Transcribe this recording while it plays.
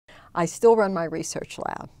I still run my research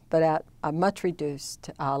lab, but at a much reduced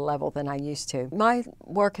level than I used to. My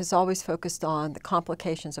work has always focused on the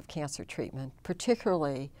complications of cancer treatment,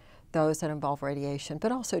 particularly those that involve radiation,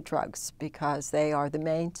 but also drugs, because they are the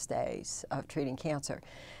mainstays of treating cancer.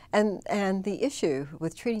 And the issue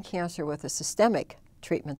with treating cancer with a systemic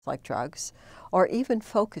treatment like drugs, or even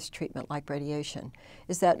focused treatment like radiation,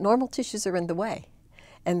 is that normal tissues are in the way,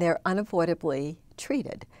 and they're unavoidably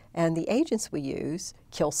treated. And the agents we use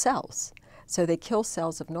kill cells. So they kill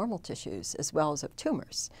cells of normal tissues as well as of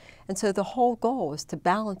tumors. And so the whole goal is to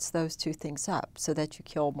balance those two things up so that you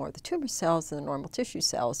kill more of the tumor cells than the normal tissue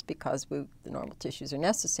cells, because the normal tissues are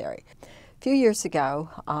necessary. A few years ago,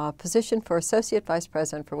 a position for Associate Vice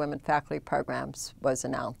President for Women Faculty Programs was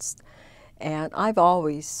announced. And I've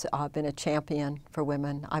always been a champion for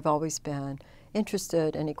women. I've always been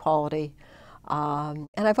interested in equality. And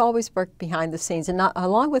I've always worked behind the scenes, and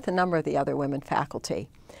along with a number of the other women faculty.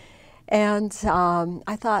 And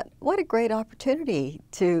I thought, what a great opportunity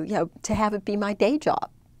to have it be my day job.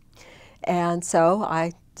 And so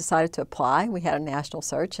I decided to apply. We had a national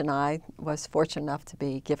search, and I was fortunate enough to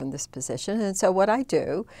be given this position. And so what I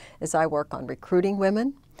do is I work on recruiting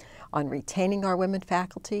women, on retaining our women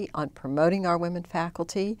faculty, on promoting our women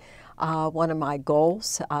faculty. One of my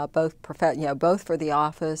goals, both for the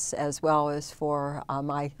office as well as for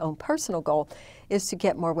my own personal goal, is to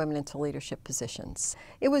get more women into leadership positions.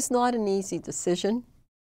 It was not an easy decision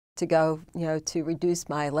to go, to reduce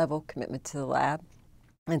my level of commitment to the lab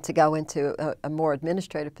and to go into a more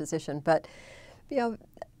administrative position. But,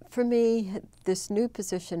 for me, this new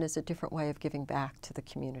position is a different way of giving back to the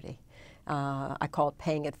community. I call it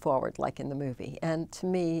paying it forward, like in the movie. And to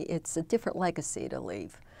me, it's a different legacy to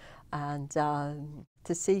leave. And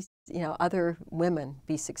to see, other women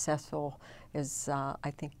be successful is,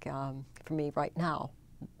 I think, for me right now,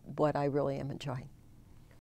 what I really am enjoying.